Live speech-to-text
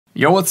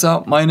Yo, what's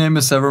up? My name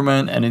is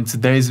Severman, and in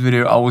today's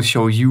video I will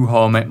show you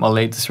how I made my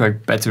latest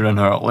track better than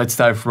her. Let's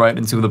dive right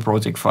into the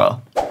project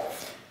file.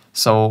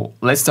 So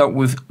let's start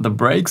with the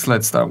breaks,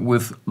 let's start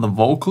with the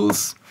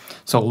vocals.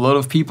 So a lot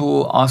of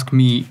people ask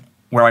me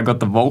where I got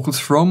the vocals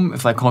from,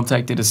 if I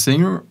contacted a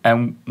singer,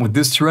 and with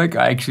this track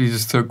I actually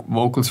just took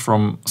vocals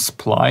from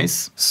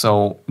Splice.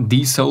 So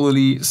these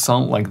solely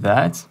sound like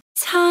that.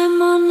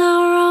 Time on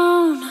our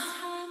own,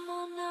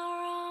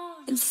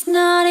 it's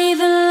not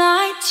even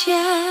light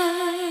yet.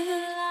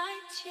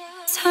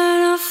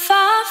 Turn off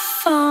our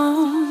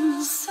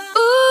phones.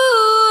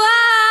 Ooh,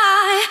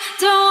 I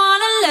don't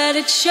wanna let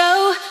it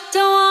show,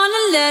 don't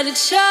wanna let it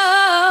show.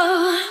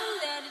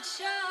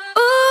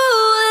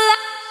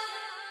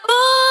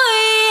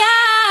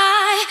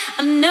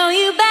 I know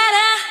you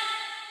better,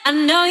 I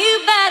know you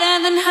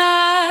better than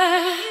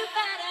her.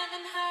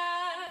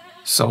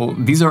 So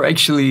these are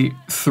actually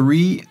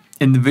 3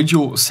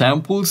 individual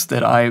samples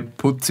that I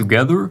put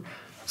together.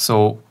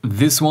 So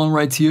this one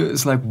right here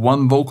is like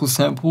one vocal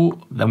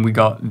sample, then we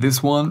got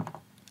this one,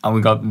 and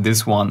we got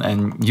this one.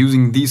 And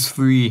using these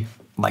 3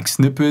 like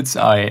snippets,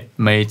 I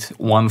made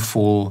one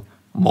full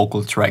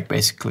vocal track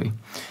basically.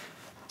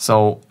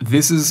 So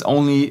this is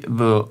only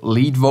the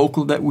lead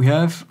vocal that we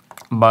have,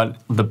 but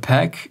the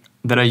pack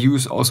that I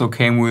used also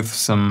came with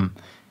some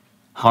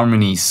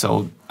harmonies.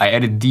 So I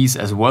added these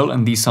as well,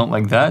 and these sound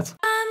like that.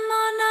 I'm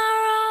on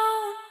our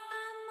own,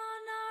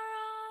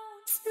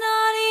 it's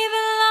not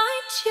even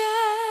light yet.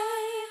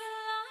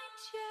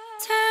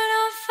 Turn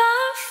off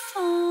our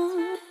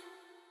phone.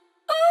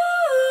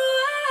 Ooh,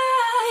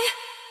 I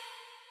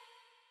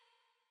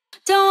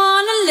don't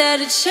wanna let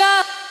it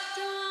show.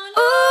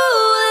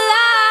 Ooh,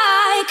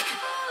 like,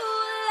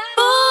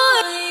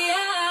 boy,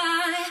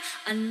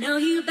 I know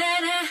you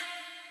better,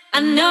 I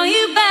know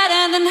you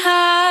better than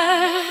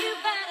her.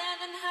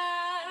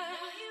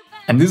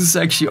 And this is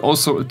actually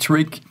also a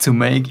trick to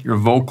make your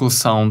vocals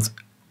sound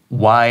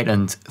wide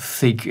and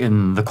thick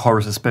in the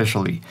chorus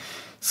especially.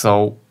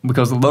 So,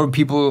 because a lot of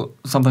people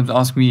sometimes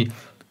ask me,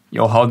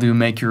 yo, how do you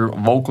make your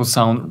vocal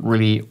sound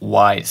really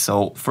wide?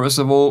 So first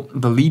of all,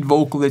 the lead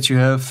vocal that you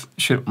have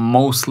should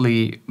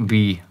mostly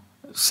be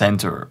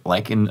center,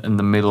 like in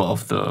the middle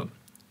of the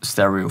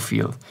stereo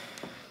field.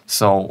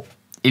 So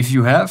if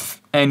you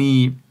have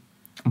any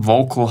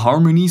vocal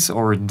harmonies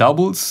or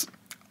doubles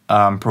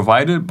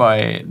provided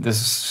by this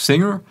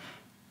singer,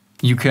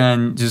 you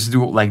can just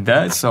do it like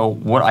that. So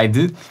what I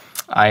did,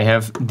 I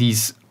have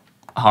these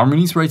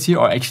harmonies right here,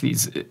 or actually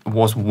it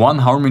was one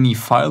harmony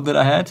file that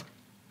I had.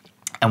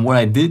 And what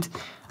I did,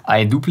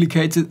 I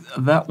duplicated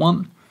that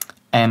one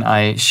and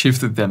I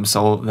shifted them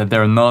so that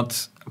they're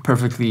not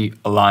perfectly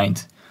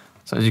aligned.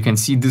 So as you can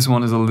see, this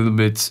one is a little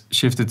bit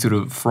shifted to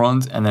the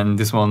front, and then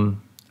this one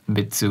a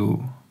bit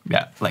to,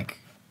 yeah, like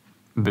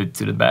a bit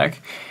to the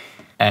back.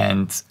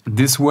 And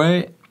this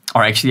way,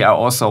 or actually I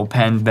also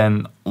panned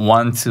then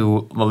one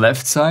to the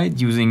left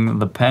side using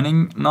the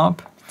panning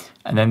knob,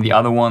 and then the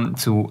other one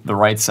to the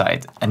right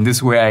side. And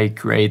this way I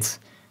create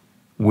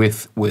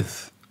with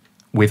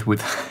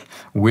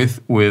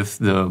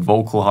the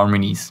vocal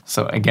harmonies.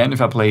 So again,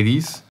 if I play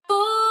these. Boy,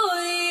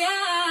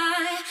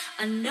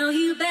 I know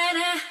you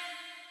better,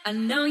 I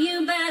know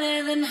you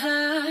better than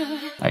her.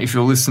 If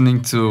you're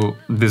listening to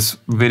this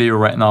video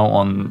right now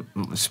on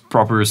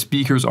proper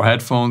speakers or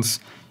headphones,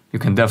 you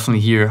can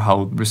definitely hear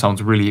how it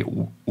sounds really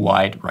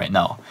wide right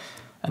now.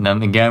 And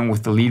then again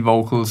with the lead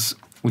vocals,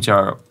 which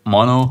are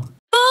mono,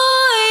 Boy,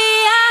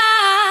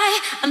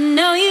 I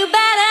know you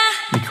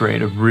better. we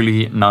create a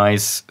really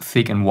nice,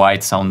 thick and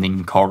wide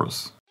sounding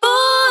chorus. Boy,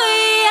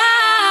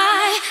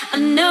 I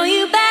know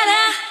you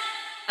better,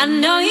 I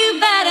know you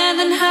better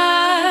than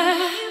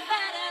her.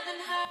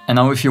 And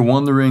now if you're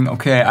wondering,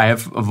 okay, I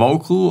have a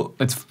vocal,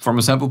 it's from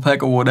a sample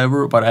pack or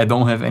whatever, but I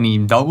don't have any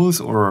doubles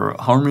or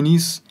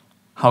harmonies.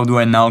 How do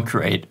I now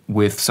create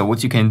with? So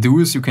what you can do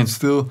is you can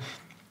still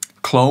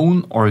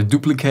clone or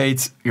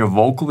duplicate your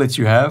vocal that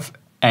you have,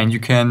 and you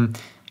can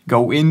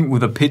go in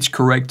with a pitch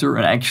corrector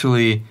and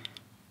actually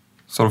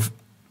sort of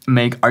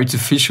make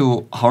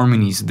artificial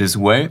harmonies this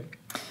way.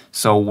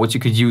 So what you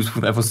could use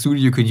with FL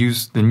Studio, you could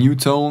use the new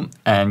tone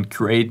and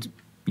create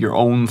your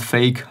own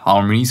fake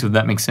harmonies, if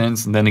that makes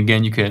sense. And then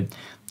again, you could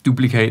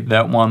duplicate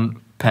that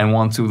one, pan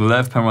one to the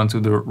left, pan one to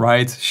the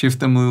right, shift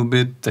them a little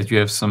bit, that you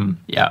have some,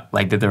 yeah,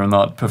 like that they're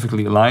not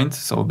perfectly aligned,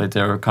 so that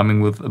they're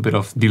coming with a bit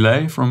of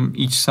delay from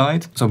each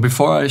side. So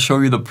before I show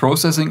you the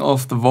processing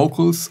of the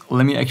vocals,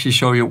 let me actually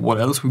show you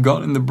what else we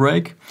got in the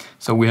break.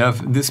 So we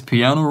have this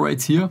piano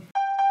right here.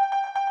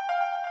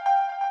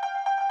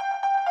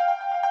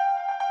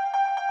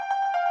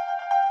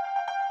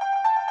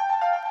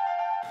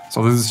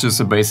 So this is just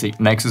a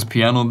basic Nexus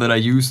piano that I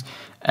use,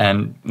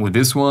 and with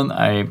this one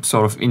I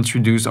sort of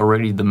introduced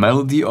already the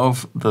melody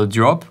of the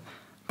drop,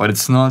 but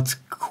it's not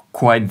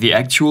quite the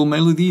actual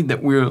melody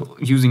that we're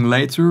using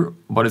later,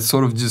 but it's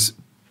sort of just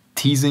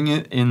teasing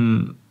it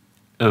in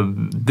a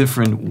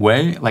different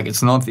way, like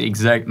it's not the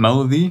exact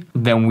melody.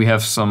 Then we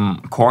have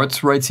some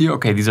chords right here.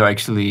 Okay, these are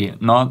actually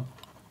not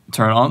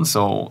turned on,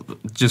 so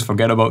just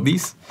forget about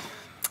these.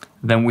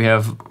 Then we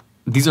have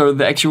these are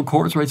the actual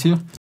chords right here.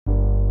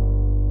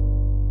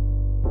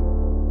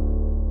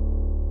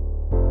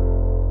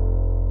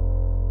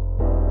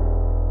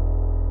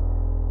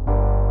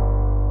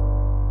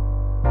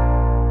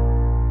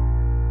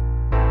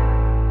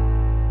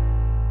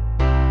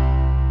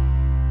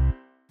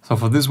 So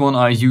for this one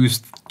I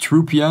used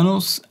true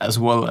pianos as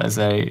well as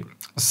a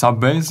sub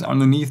bass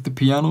underneath the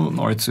piano in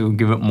order to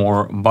give it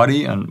more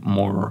body and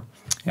more,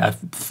 yeah,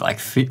 like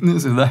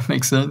thickness, if that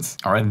makes sense.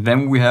 Alright,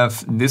 then we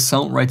have this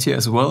sound right here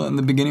as well in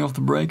the beginning of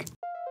the break.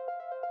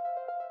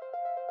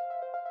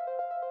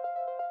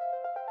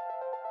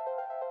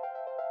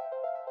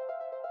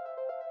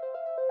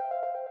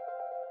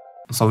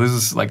 So this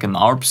is like an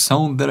ARP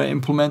sound that I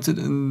implemented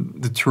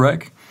in the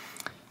track.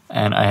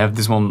 And I have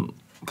this one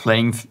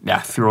playing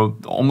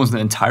throughout almost the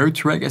entire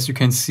track, as you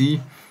can see.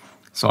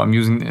 So I'm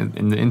using it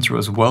in the intro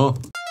as well.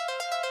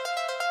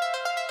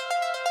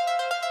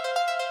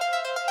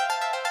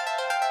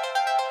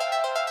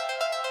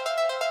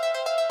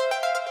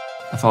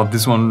 I thought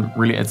this one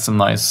really adds some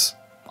nice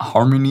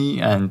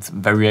harmony and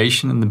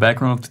variation in the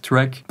background of the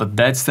track. But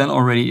that's then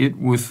already it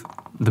with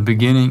the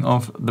beginning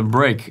of the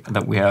break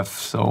that we have.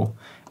 So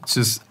it's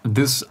just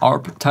this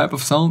ARP type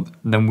of sound.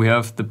 Then we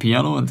have the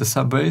piano and the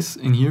sub bass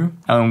in here.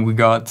 And we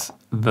got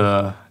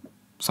the,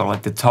 so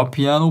like the top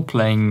piano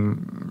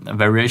playing a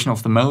variation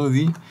of the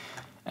melody.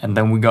 And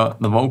then we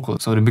got the vocal.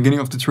 So the beginning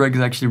of the track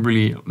is actually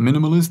really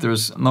minimalist.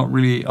 There's not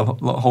really a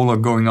whole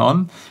lot going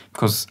on,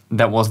 because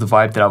that was the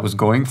vibe that I was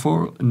going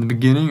for in the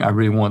beginning. I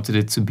really wanted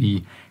it to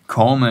be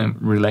calm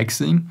and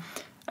relaxing.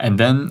 And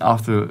then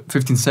after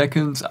 15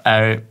 seconds,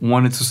 I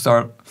wanted to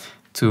start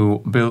to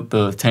build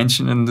the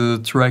tension in the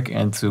track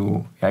and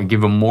to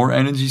give them more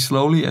energy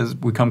slowly as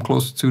we come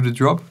closer to the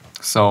drop.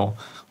 So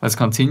let's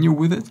continue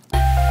with it.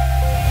 Ooh,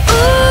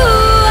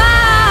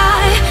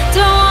 I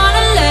don't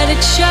wanna let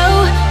it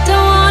show,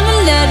 don't wanna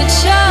let it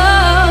show.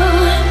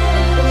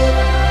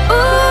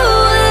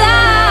 Ooh,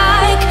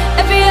 like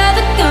every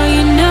other girl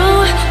you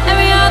know,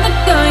 every other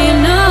girl you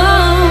know.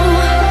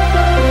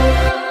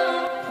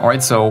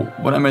 Alright, so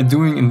what am I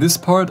doing in this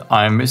part?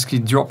 I'm basically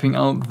dropping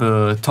out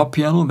the top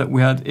piano that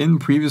we had in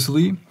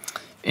previously.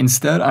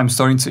 Instead, I'm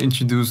starting to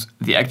introduce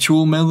the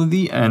actual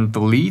melody and the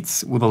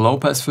leads with a low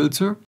pass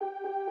filter.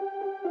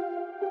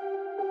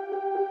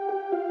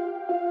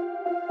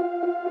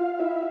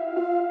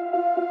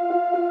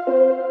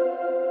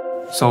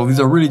 So these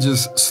are really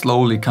just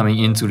slowly coming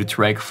into the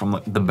track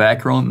from the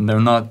background.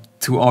 They're not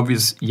too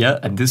obvious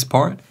yet at this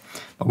part,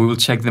 but we will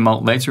check them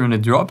out later in the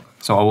drop.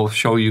 So I will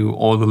show you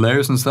all the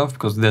layers and stuff,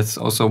 because that's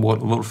also what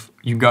a lot of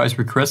you guys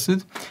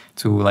requested,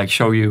 to like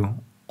show you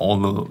all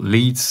the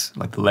leads,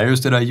 like the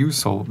layers that I use.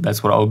 So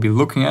that's what I will be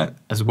looking at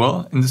as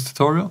well in this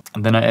tutorial.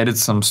 And then I added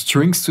some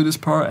strings to this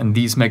part, and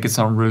these make it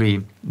sound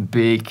really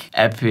big,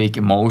 epic,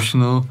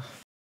 emotional.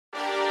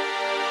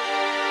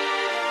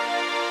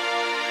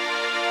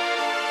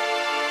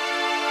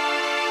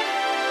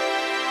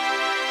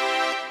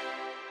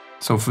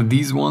 So for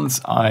these ones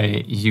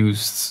I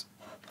used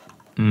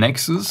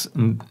Nexus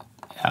and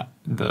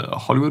the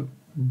Hollywood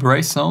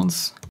brace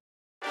sounds,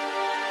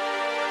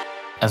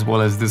 as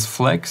well as this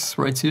flex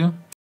right here.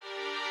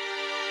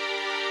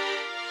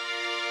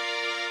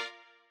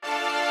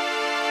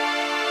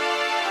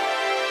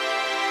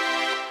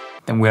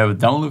 Then we have a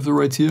downlifter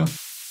right here.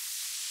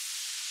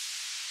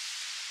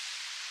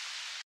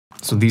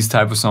 So these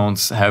type of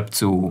sounds help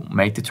to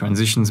make the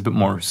transitions a bit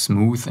more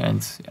smooth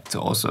and to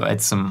also add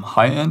some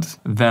high end.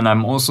 Then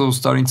I'm also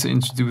starting to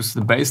introduce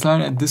the bass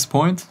line at this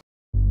point.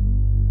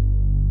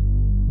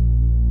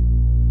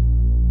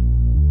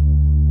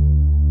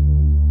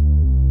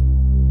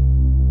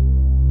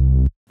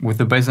 With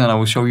the bass line I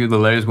will show you the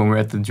layers when we're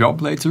at the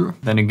drop later.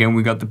 Then again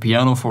we got the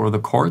piano for the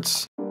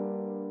chords.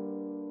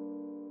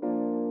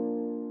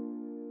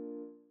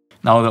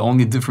 Now the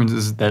only difference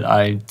is that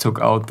I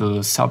took out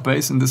the sub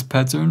bass in this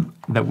pattern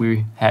that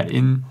we had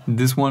in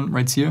this one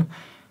right here,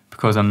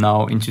 because I'm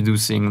now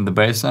introducing the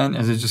bass line,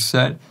 as I just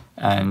said,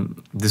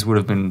 and this would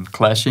have been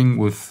clashing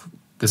with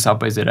the sub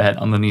bass that I had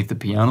underneath the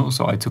piano,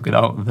 so I took it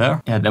out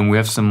there. Yeah, then we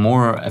have some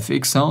more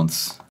FX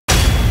sounds.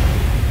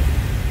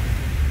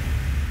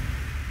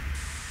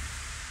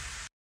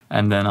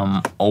 And then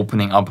I'm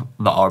opening up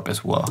the ARP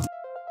as well.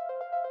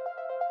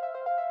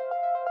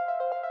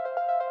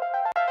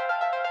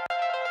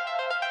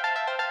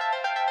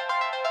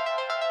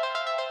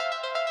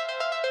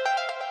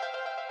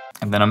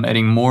 And then I'm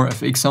adding more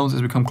FX sounds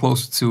as we come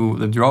closer to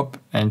the drop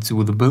and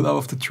to the build up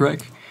of the track.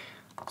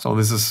 So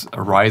this is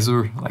a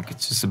riser, like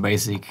it's just a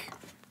basic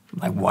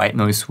like white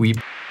noise sweep.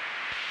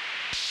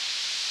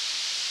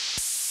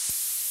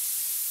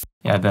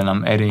 Yeah, then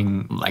I'm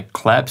adding like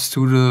claps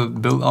to the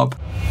build up.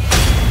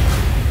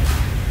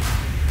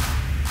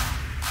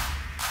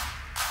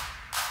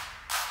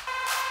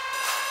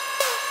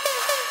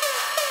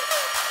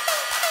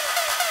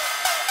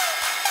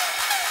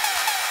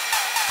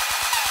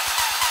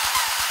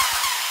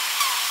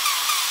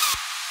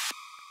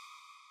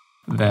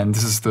 Then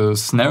this is the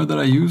snare that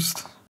I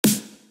used.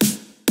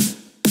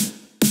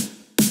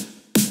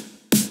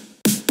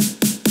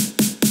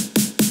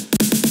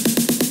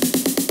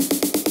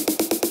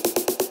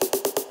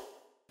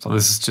 So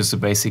this is just a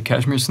basic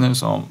cashmere snare,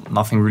 so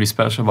nothing really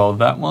special about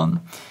that one.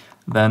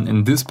 Then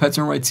in this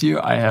pattern right here,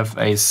 I have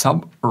a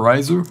sub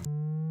riser.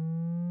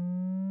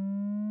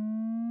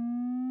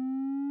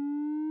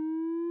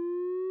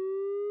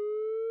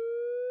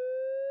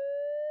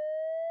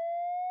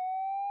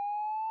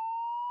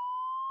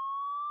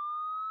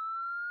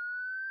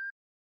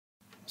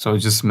 So I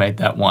just made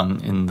that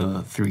one in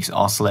the 3's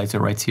oscillator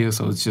right here.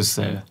 So it's just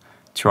a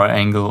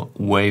triangle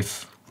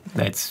wave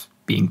that's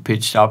being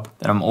pitched up.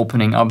 Then I'm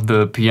opening up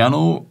the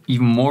piano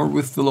even more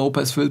with the low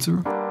pass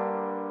filter.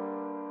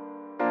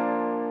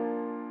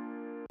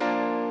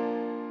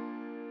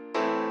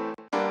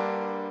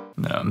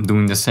 Then I'm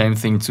doing the same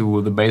thing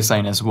to the bass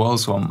line as well,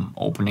 so I'm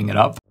opening it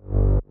up.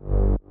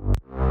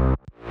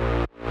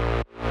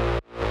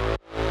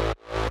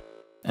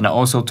 And I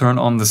also turned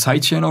on the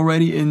sidechain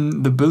already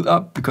in the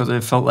build-up because I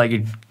felt like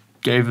it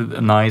gave it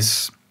a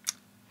nice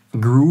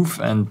groove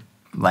and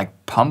like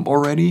pump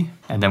already.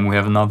 And then we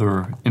have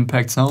another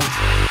impact sound.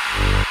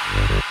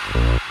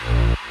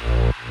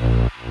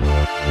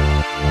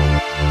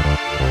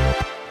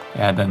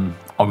 Yeah, then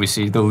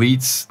obviously the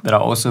leads that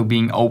are also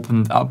being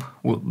opened up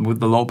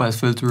with the low pass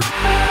filter.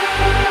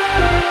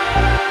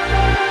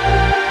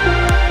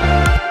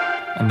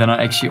 And then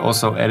I actually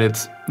also added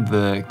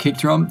the kick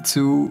drum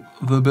to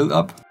the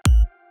build-up.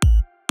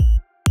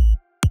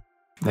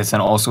 That's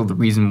then also the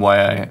reason why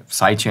I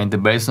sidechained the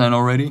bassline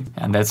already.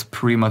 And that's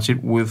pretty much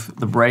it with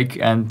the break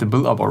and the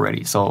build-up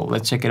already. So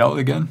let's check it out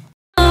again.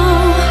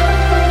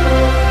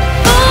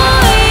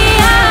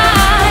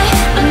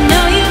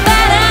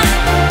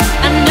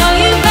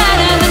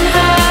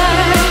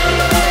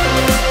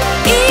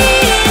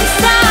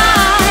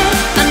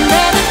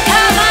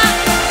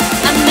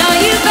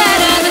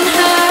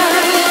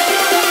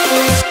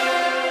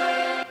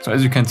 So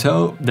as you can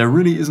tell, there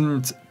really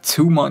isn't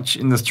too much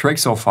in this track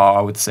so far,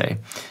 I would say.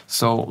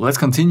 So let's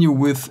continue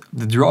with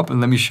the drop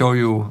and let me show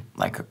you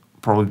like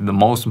probably the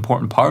most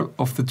important part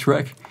of the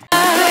track.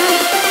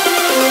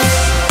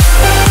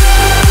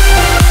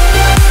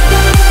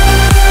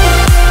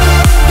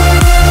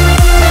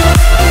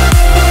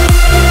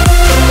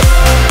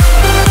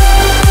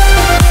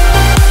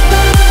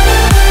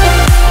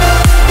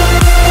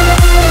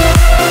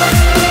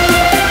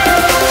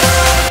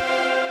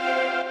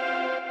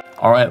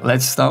 Alright,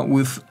 let's start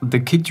with the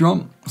kick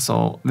drum.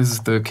 So this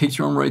is the kick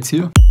drum right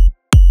here.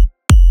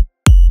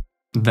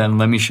 Then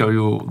let me show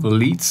you the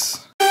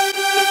leads.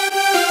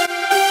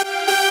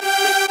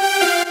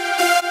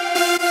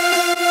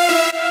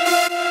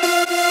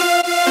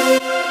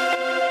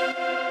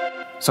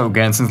 So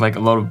again, since like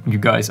a lot of you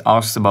guys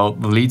asked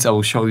about the leads, I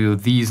will show you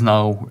these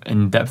now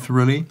in depth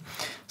really.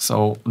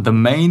 So the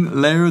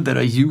main layer that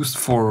I used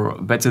for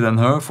Better Than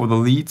Her for the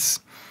leads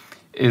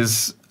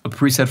is a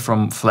preset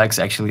from Flex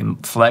actually.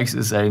 Flex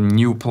is a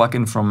new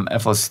plugin from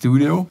FL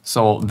Studio.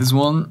 So this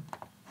one,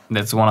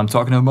 that's the one I'm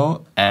talking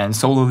about. And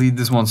solo lead,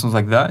 this one sounds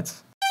like that.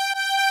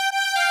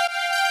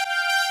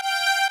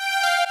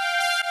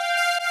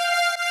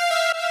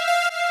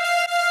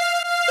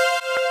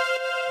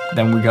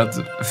 Then we got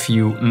a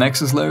few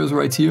Nexus layers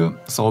right here.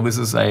 So this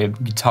is a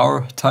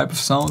guitar type of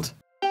sound.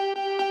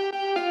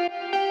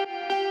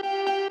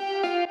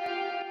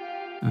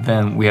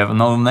 Then we have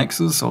another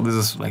Nexus, so this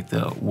is like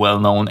the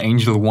well-known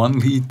Angel 1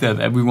 lead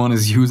that everyone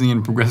is using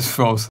in progressive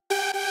house.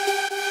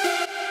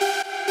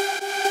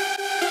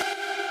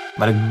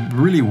 But it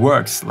really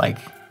works, like,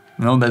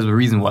 you know, there's a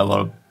reason why a lot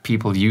of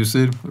people use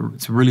it.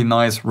 It's a really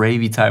nice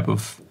ravey type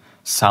of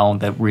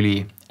sound that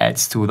really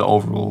adds to the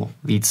overall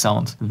lead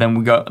sound. Then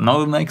we got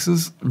another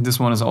Nexus. This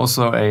one is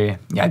also a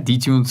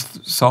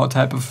detuned saw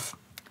type of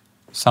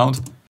sound.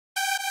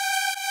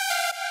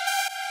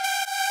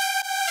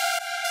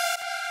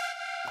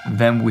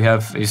 Then we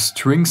have a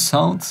string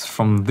sound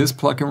from this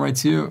plugin right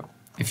here.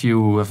 If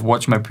you have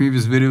watched my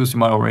previous videos, you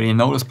might already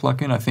know this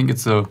plugin. I think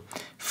it's a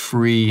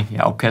free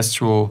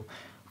orchestral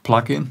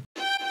plugin.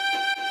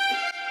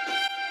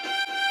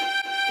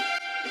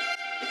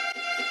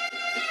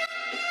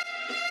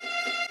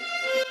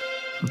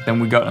 Then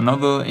we got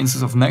another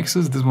instance of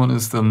Nexus. This one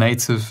is the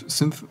native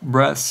synth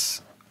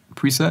brass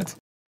preset.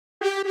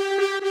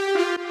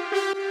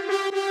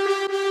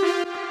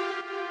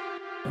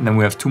 And then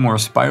we have two more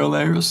Spire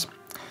layers.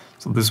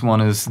 So this one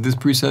is this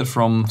preset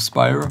from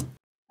Spire.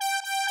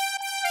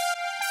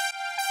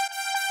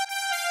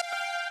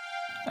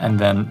 And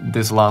then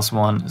this last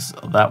one is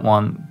that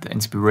one, the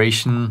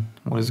Inspiration,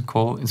 what is it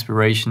called?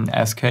 Inspiration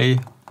SK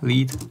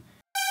lead.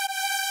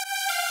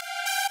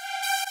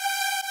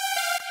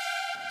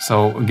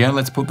 So again,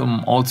 let's put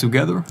them all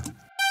together.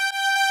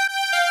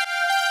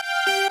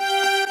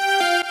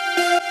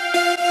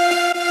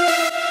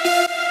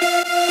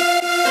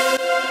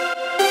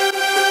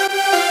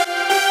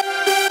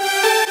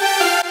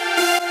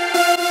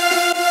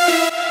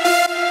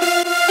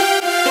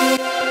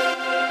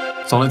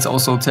 So let's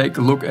also take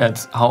a look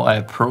at how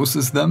I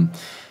process them.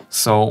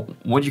 So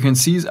what you can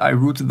see is I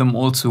routed them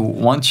all to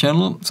one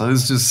channel. So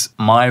this is just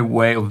my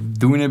way of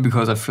doing it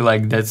because I feel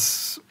like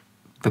that's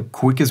the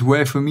quickest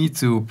way for me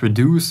to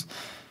produce.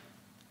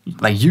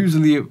 like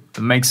usually it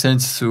makes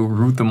sense to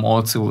route them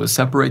all to a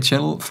separate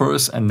channel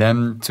first, and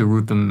then to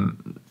route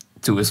them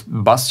to a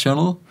bus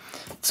channel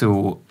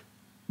to,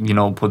 you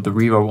know, put the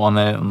reverb on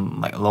it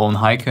and like low and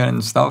high cut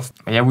and stuff.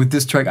 But yeah, with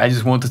this track I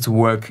just wanted to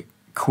work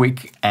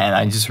quick, and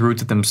I just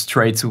routed them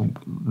straight to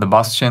the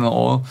bus channel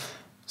all.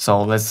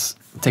 So let's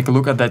take a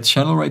look at that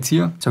channel right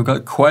here. So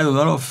got quite a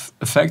lot of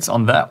effects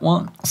on that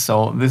one.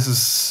 So this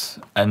is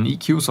an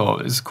EQ, so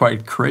it's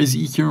quite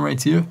crazy EQ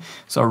right here.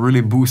 So I really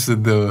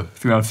boosted the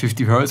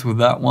 350 Hz with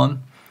that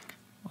one.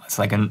 It's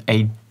like an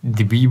 8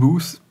 dB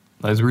boost.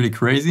 That's really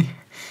crazy.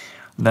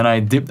 Then I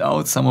dipped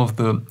out some of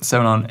the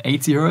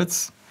 780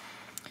 Hz.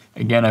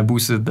 Again, I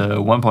boosted the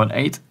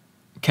 1.8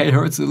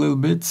 kHz a little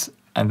bit.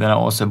 And then I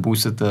also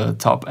boosted the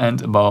top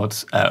end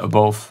about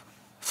above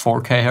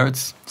 4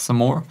 kHz some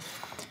more.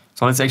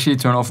 So let's actually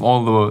turn off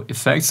all the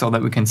effects so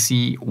that we can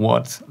see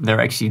what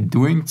they're actually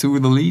doing to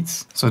the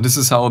leads. So this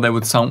is how they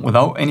would sound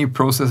without any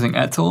processing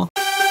at all.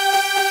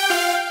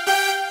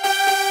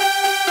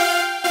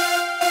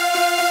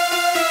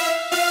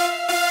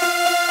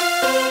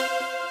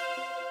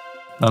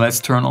 Now let's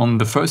turn on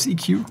the first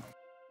EQ.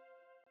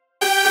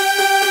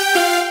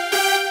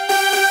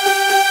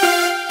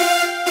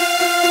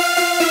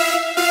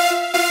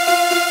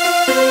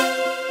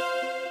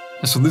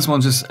 So this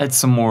one just adds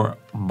some more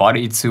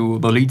body to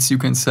the leads, you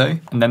can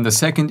say. And then the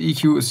second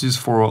EQ is just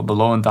for the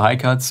low and the high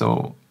cut,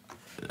 so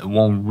it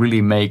won't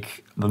really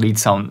make the lead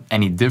sound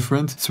any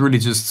different. It's really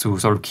just to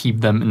sort of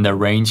keep them in their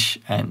range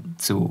and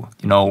to,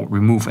 you know,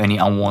 remove any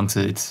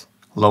unwanted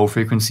low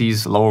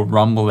frequencies, low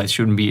rumble that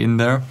shouldn't be in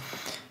there.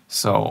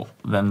 So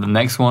then the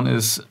next one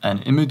is an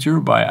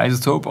imager by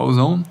Isotope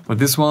Ozone. With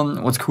this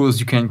one, what's cool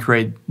is you can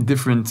create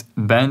different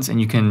bands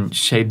and you can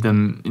shape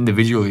them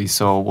individually.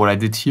 So what I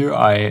did here,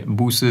 I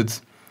boosted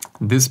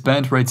this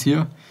band right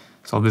here.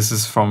 So this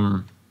is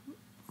from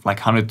like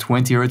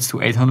 120 Hz to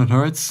 800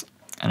 Hz.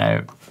 And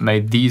I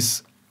made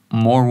these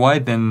more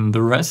wide than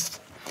the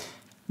rest.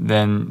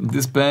 Then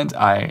this band,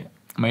 I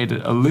made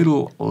it a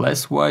little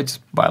less wide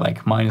by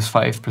like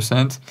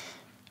 -5%.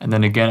 And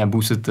then again, I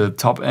boosted the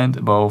top end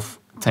above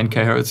 10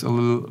 kHz a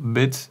little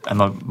bit, and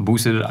not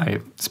boosted it, I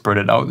spread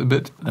it out a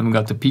bit. Then we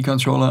got the P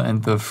controller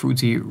and the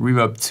Fruity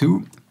Reverb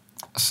 2.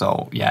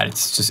 So yeah,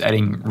 it's just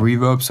adding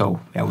reverb. So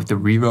yeah, with the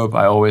reverb,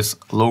 I always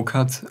low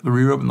cut the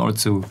reverb in order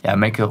to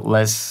make it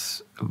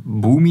less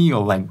boomy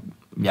or like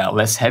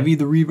less heavy,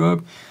 the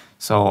reverb.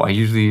 So I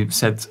usually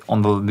set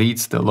on the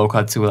leads the low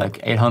cut to like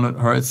 800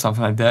 Hz,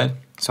 something like that.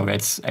 So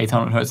it's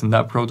 800 Hz in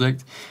that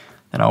project.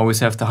 Then I always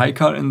have the high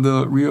cut in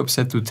the reverb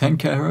set to 10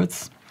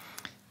 kHz.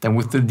 Then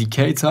with the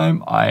decay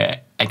time, I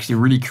actually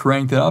really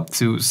cranked it up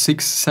to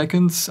 6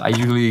 seconds. I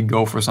usually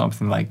go for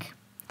something like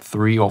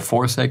 3 or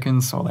 4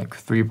 seconds, or like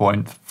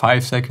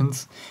 3.5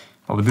 seconds.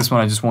 But with this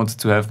one, I just wanted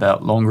to have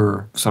that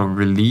longer sort of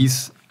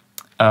release.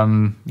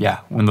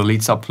 When the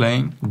leads are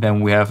playing.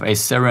 Then we have a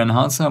stereo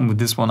enhancer, and with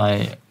this one,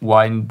 I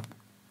widened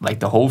like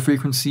the whole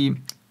frequency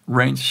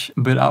range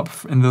a bit up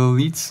in the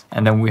leads.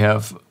 And then we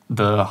have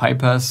the high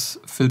pass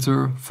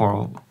filter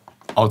for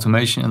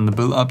automation in the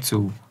build up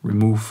to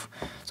remove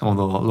some of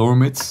the lower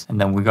mids.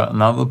 And then we got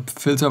another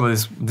filter,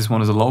 but this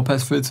one is a low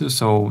pass filter,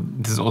 so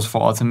this is also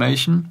for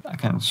automation. I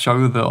can show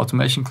you the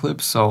automation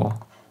clips. So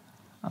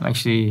I'm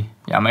actually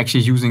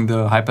using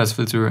the high pass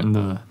filter in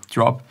the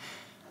drop.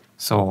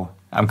 So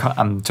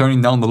I'm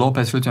turning down the low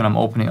pass filter and I'm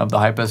opening up the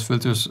high pass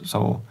filters.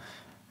 So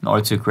in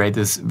order to create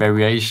this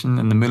variation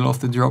in the middle of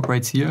the drop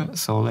right here.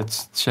 So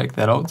let's check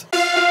that out.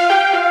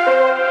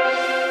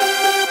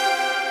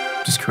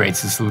 Just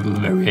creates this little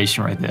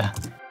variation right there.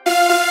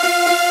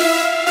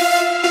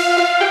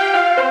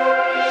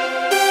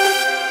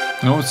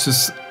 You know, it's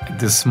just like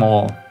this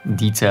small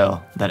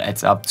detail that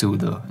adds up to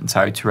the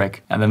entire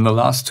track. And then the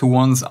last two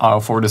ones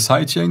are for the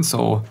sidechain.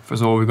 So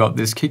first of all, we got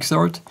this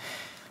kickstart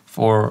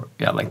for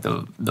like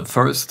the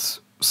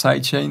first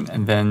sidechain,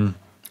 and then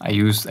I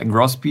used a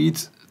gross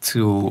beat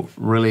to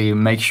really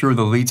make sure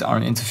the leads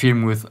aren't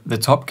interfering with the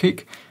top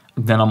kick.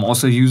 Then I'm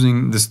also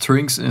using the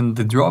strings in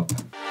the drop.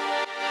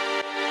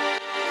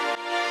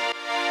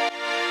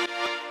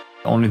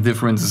 The only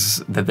difference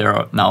is that they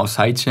are now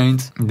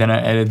sidechained. Then I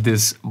added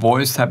this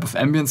voice type of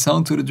ambient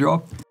sound to the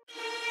drop.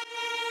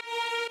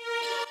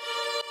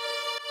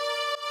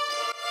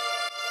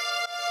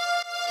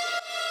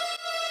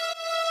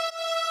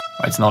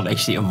 It's not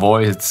actually a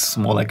voice, it's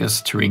more like a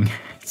string.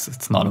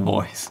 It's not a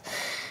voice.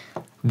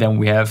 Then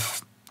we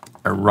have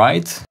a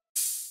ride.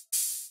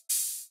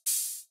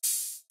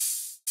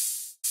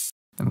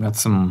 Then we got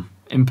some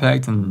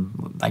impact and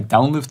like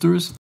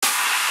downlifters.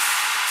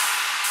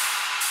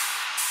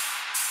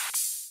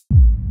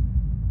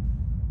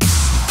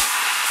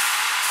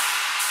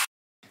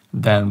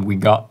 Then we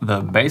got the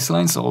bass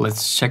line, so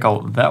let's check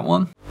out that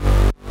one.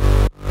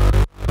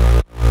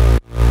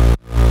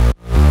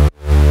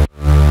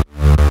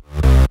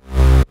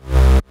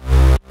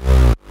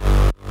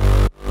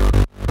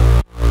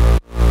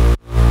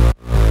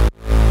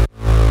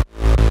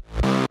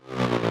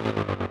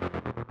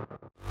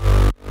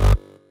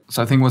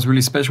 So I think what's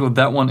really special with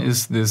that one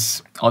is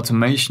this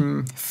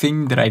automation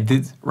thing that I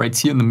did right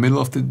here in the middle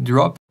of the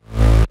drop.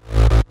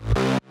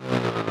 I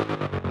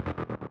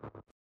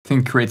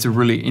think it creates a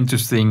really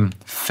interesting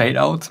fade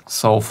out.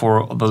 So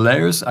for the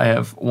layers, I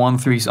have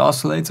 1/3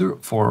 oscillator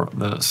for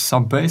the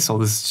sub bass. So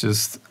this is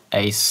just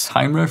a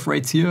sine wave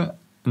right here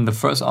in the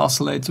first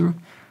oscillator.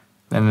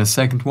 Then the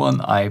second one,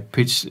 I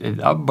pitched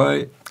it up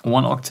by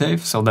 1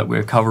 octave so that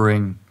we're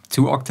covering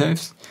 2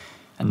 octaves.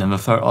 And then the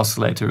third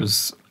oscillator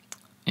is,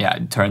 yeah,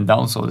 turned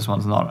down, so this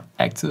one's not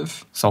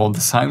active. So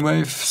the sine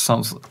wave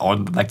sounds, or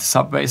like the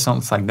sub bass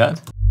sounds like that.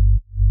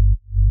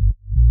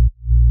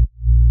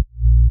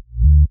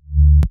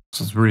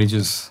 So it's really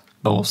just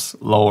those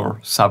lower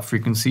sub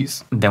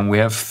frequencies. Then we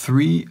have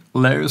 3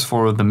 layers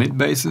for the mid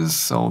basses.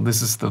 So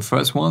this is the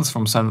first ones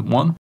from Sound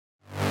 1.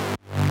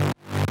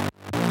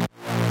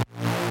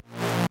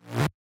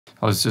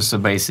 So it's just a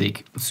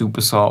basic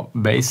supersaw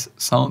bass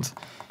sound.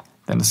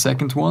 Then the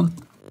second one.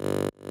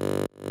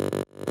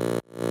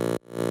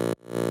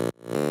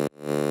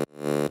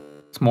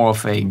 It's more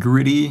of a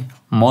gritty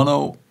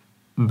mono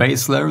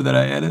bass layer that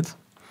I added.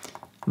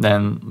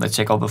 Then let's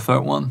check out the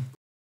third one.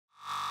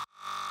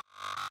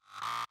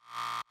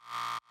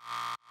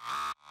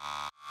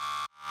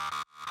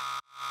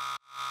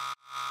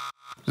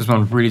 This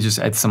one really just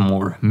adds some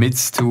more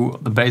mids to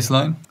the bass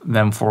line.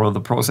 Then for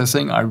the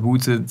processing, I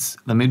routed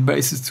the mid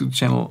basses to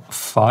channel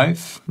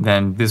 5.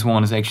 Then this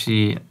one is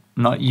actually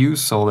not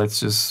used, so let's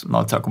just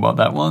not talk about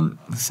that one.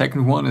 The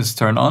second one is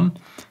turn on.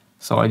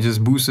 So I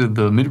just boosted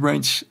the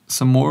mid-range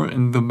some more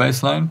in the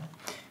bass line.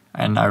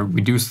 And I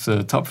reduced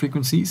the top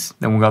frequencies.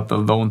 Then we got the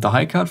low and the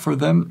high cut for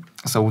them.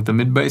 So with the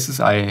mid basses,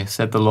 I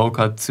set the low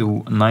cut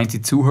to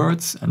 92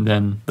 Hertz. And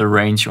then the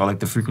range, or like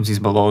the frequencies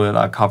below that,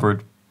 are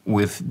covered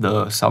with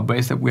the sub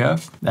bass that we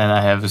have. Then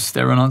I have a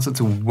stereo enhancer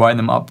to widen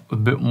them up a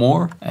bit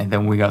more. And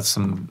then we got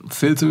some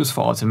filters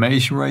for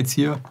automation right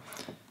here.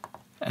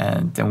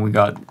 And then we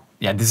got,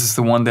 yeah, this is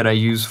the one that I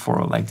use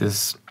for like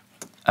this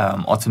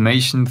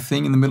automation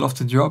thing in the middle of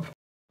the drop.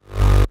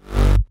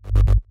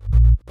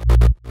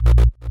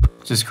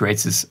 Just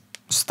creates this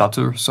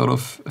stutter sort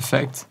of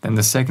effect. Then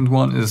the second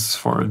one is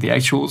for the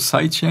actual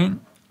sidechain.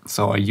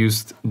 So I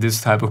used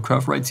this type of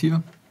curve right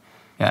here.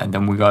 Yeah, and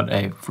then we got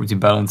a fruity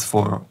balance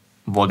for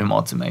volume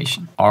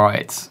automation. All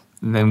right,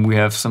 then we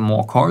have some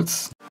more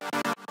chords.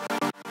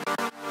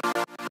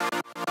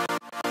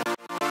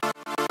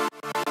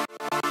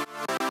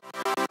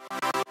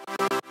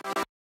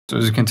 So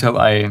as you can tell,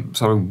 I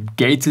sort of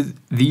gated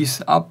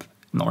these up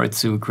in order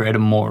to create a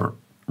more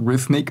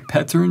rhythmic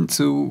pattern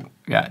to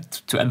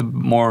add a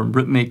more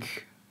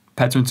rhythmic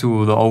pattern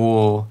to the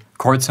overall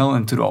chord sound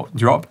and to the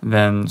drop.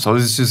 Then, so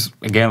this is just,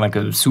 again, like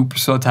a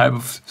supersaw type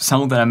of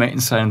sound that I made in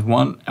Silent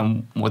 1.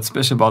 And what's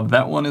special about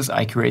that one is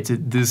I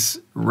created this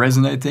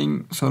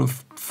resonating sort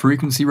of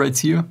frequency right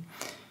here.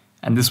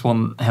 And this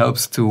one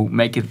helps to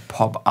make it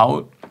pop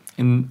out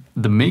in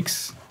the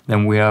mix.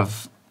 Then we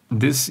have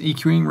this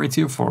EQing right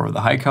here for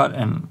the high cut,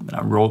 and then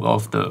I rolled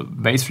off the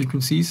bass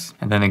frequencies.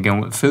 And then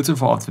again with filter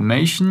for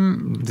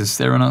automation, the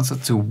stereo enhancer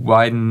to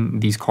widen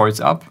these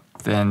chords up.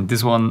 Then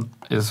this one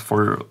is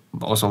for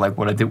also like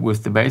what I did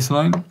with the bass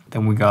line.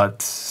 Then we got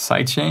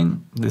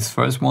sidechain, this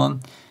first one,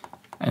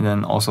 and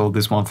then also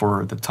this one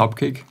for the top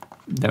kick.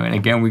 Then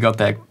again we got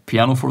that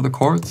piano for the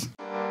chords.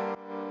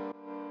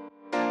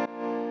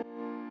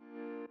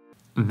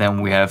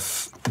 Then we have,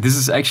 this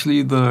is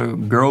actually the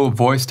girl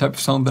voice type of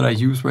sound that I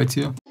use right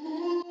here.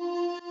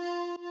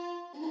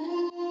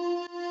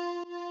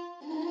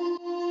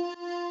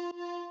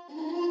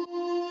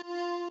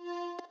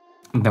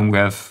 And then we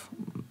have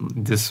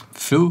this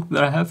fill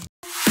that I have.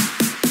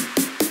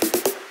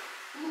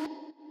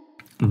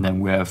 And then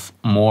we have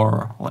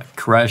more like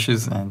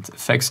crashes and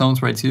effect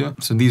sounds right here.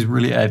 So these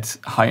really add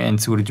high end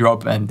to the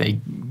drop, and they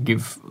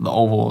give the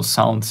overall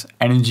sound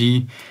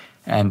energy,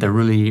 and they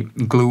really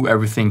glue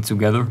everything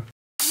together.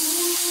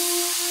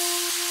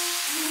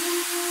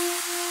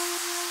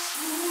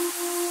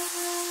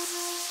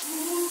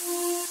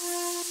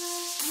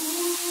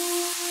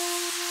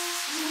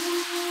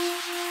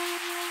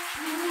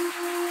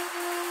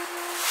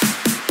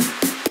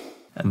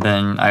 And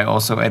then I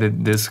also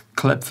added this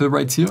clap fill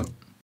right here.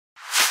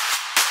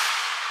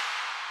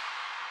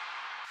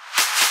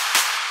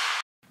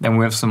 Then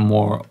we have some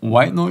more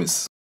white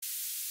noise.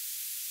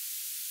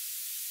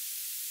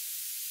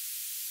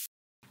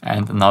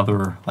 And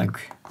another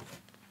like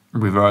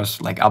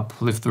reverse, like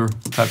uplifter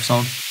type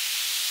sound.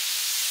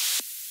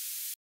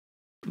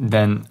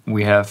 Then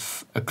we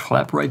have a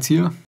clap right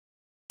here.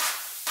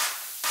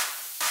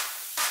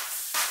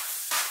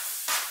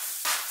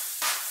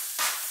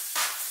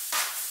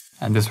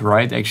 And this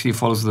right actually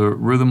follows the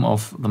rhythm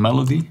of the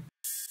melody.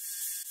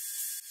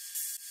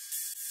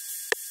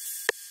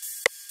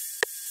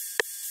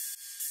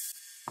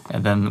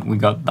 And then we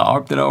got the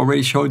arp that I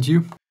already showed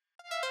you.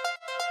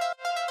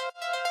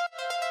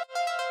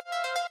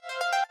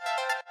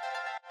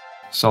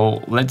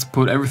 So let's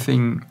put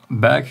everything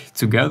back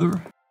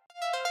together.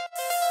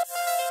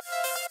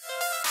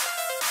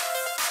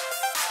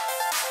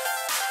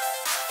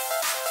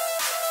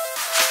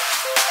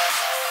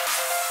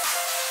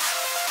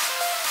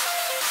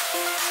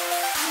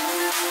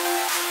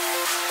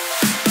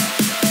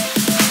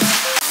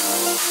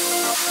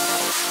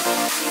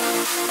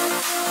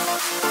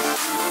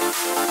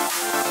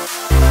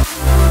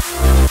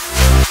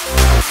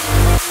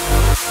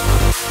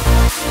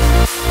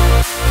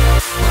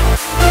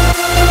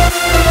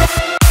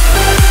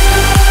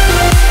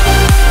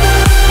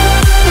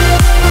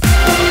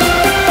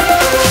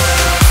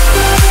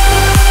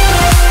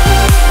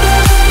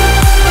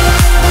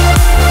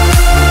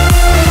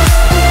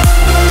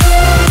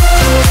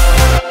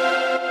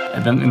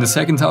 And then in the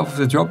second half of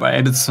the drop, I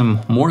added some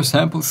more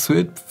samples to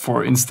it.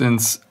 For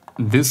instance,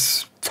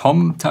 this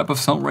tom type of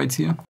sound right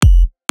here.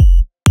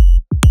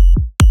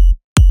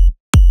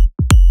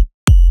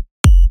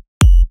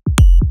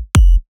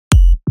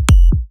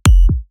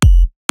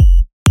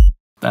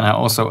 Then I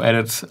also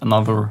added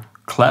another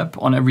clap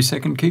on every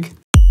second kick,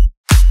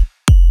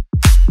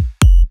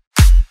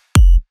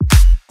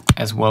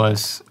 as well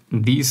as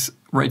these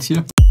right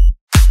here.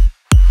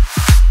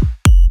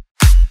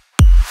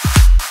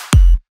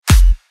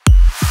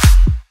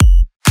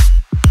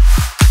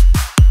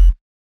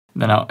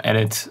 Then I'll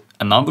edit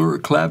another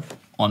clap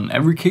on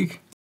every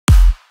kick,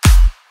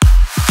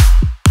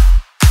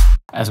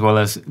 as well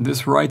as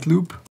this right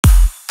loop.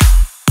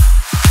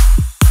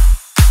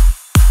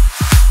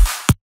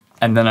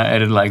 And then I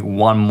added like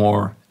one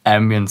more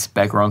ambient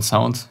background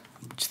sound,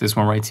 which is this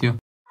one right here.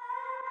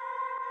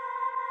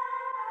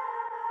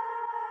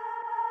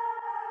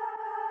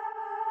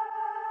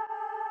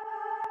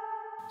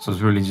 So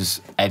it really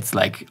just adds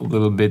like a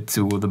little bit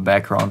to the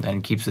background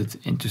and keeps it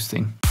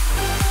interesting.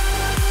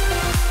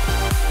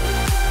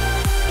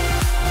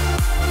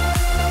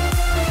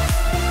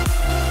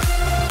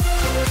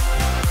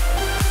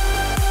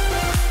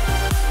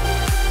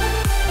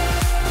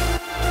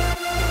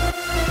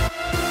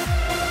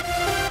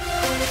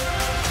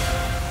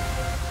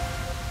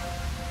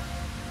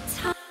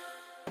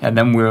 And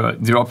then we're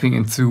dropping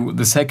into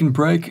the second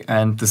break,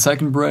 and the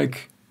second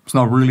break is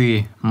not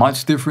really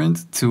much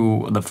different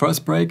to the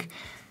first break.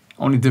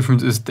 Only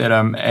difference is that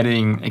I'm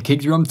adding a kick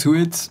drum to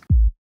it.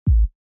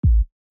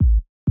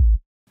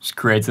 Just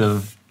creates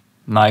a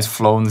nice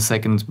flow in the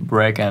second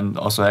break and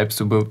also helps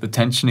to build the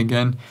tension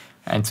again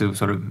and to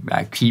sort of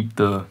keep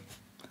the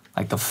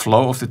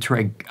flow of the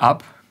track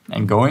up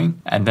and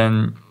going. And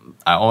then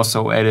I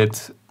also added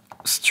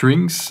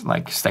strings,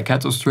 like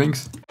staccato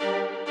strings.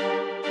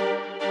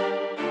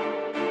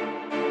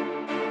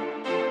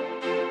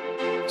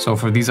 So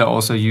for these I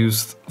also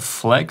used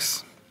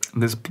Flex,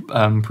 this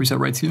preset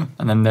right here.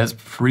 And then that's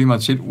pretty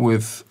much it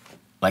with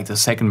like the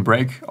second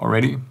break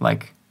already.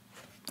 Like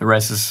the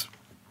rest is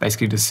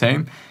basically the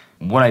same.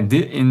 What I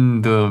did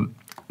in the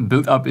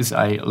build up is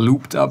I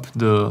looped up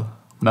the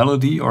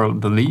melody or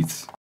the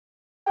leads.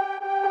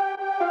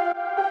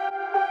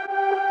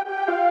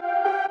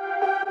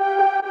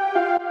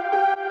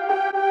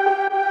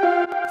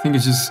 I think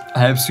it just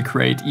helps to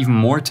create even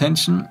more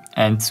tension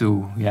and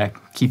to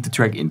keep the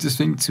track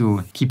interesting,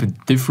 to keep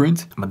it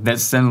different. But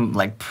that's then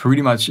like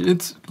pretty much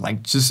it.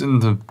 Like just in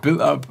the build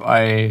up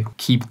I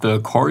keep the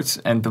chords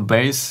and the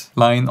bass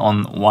line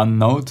on one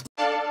note.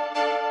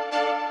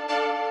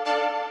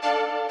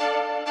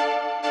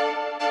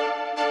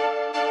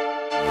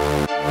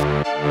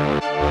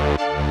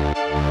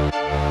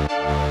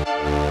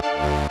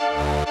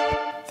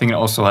 I think it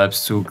also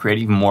helps to create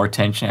even more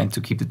tension and to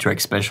keep the track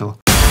special.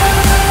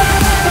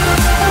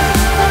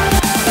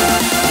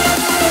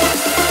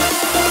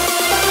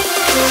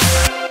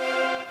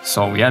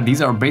 So yeah,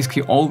 these are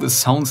basically all the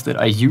sounds that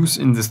I use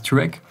in this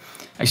track.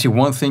 Actually,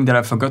 one thing that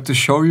I forgot to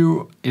show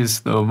you is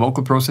the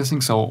vocal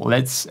processing. So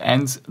let's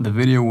end the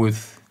video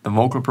with the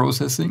vocal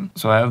processing.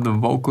 So I have the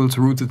vocals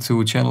routed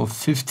to channel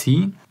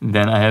 15.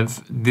 Then I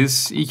have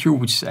this EQ,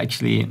 which is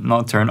actually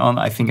not turned on.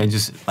 I think I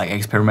just like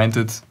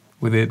experimented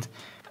with it.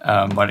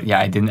 But yeah,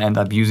 I didn't end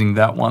up using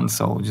that one,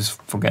 so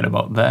just forget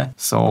about that.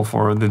 So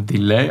for the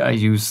delay, I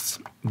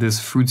used this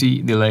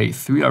Fruity Delay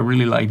 3. I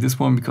really like this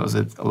one because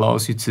it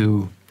allows you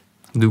to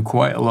do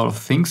quite a lot of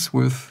things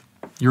with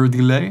your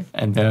delay.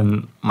 And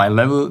then my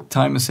level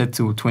time is set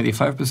to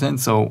 25%.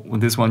 So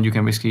with this one, you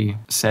can basically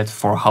set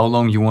for how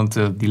long you want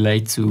the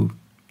delay to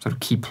sort of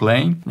keep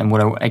playing. And what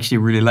I actually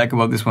really like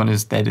about this one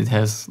is that it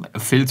has a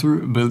filter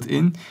built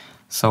in.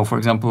 So for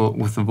example,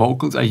 with the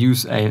vocals, I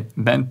use a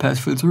bandpass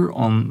filter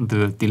on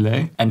the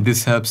delay, and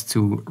this helps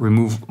to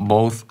remove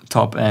both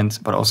top end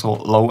but also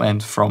low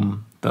end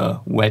from the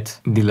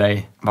wet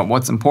delay. But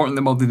what's important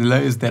about the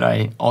delay is that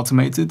I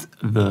automated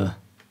the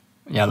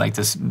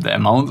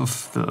amount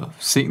of the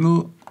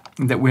signal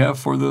that we have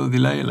for the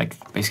delay, like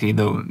basically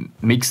the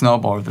mix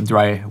knob or the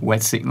dry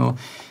wet signal.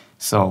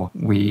 So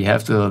we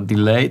have the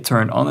delay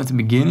turned on at the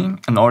beginning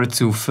in order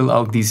to fill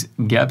out these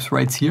gaps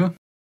right here.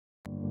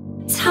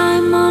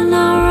 Time on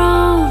our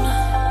own,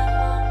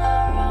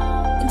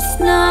 it's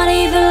not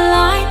even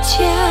light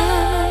yet.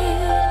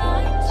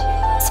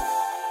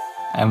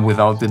 And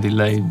without the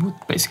delay, it would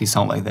basically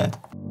sound like that.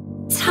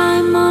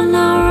 Time on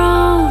our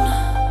own,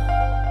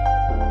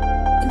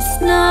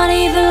 it's not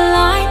even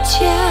light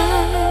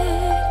yet.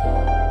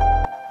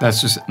 There's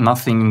just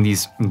nothing in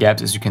these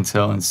gaps, as you can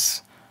tell.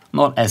 It's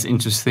not as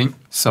interesting.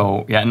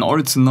 So yeah, in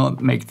order to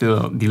not make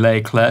the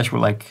delay clash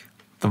with like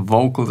the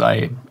vocals,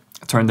 I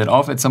turned that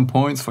off at some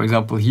points. For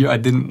example, here I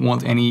didn't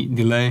want any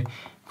delay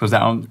because there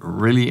aren't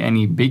really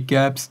any big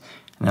gaps.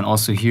 And then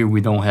also here we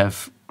don't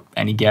have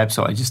any gaps,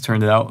 so I just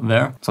turned it out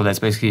there. So that's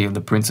basically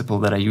the principle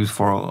that I use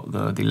for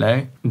the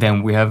delay.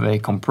 Then we have a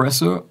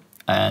compressor,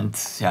 and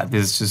yeah,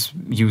 this is just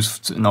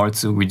used in order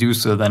to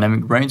reduce the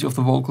dynamic range of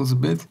the vocals a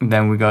bit. And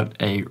then we got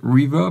a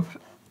reverb.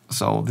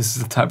 So this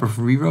is the type of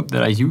reverb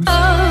that I use.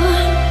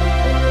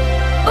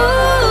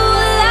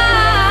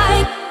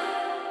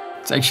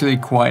 It's actually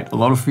quite a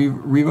lot of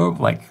reverb.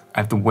 Like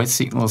I have the wet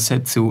signal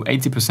set to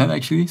 80%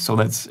 actually, so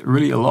that's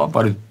really a lot,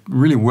 but it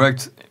really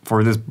worked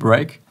for this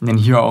break. And then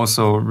here I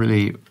also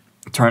really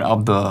turn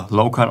up the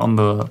low cut on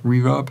the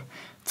reverb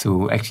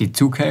to actually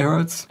 2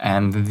 kHz,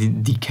 and the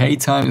decay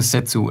time is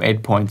set to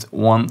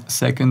 8.1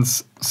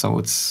 seconds, so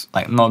it's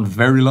like not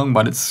very long,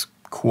 but it's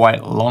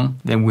quite long.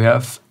 Then we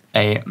have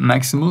a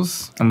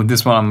Maximus, and with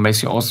this one I'm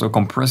basically also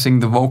compressing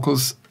the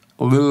vocals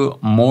a little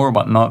more,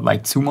 but not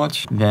like too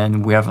much.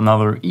 Then we have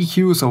another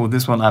EQ, so with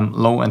this one I'm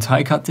low and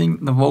high cutting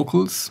the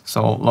vocals,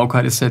 so low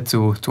cut is set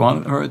to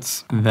 200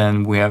 Hz.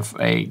 Then we have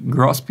a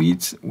gross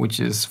beat, which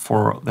is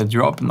for the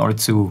drop in order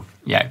to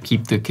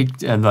keep the kick,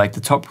 like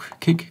the top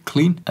kick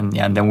clean. And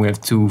yeah, and then we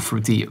have 2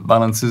 fruity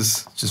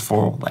balances just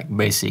for like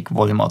basic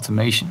volume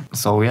automation.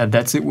 So yeah,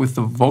 that's it with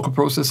the vocal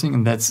processing,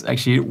 and that's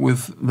actually it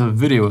with the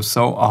video.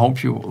 So I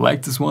hope you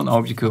liked this one. I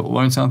hope you could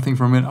learn something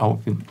from it. I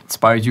hope it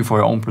inspired you for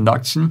your own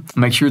production.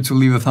 Make sure to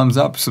leave a thumbs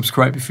up,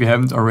 subscribe if you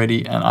haven't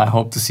already, and I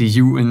hope to see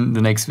you in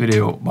the next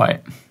video.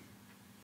 Bye.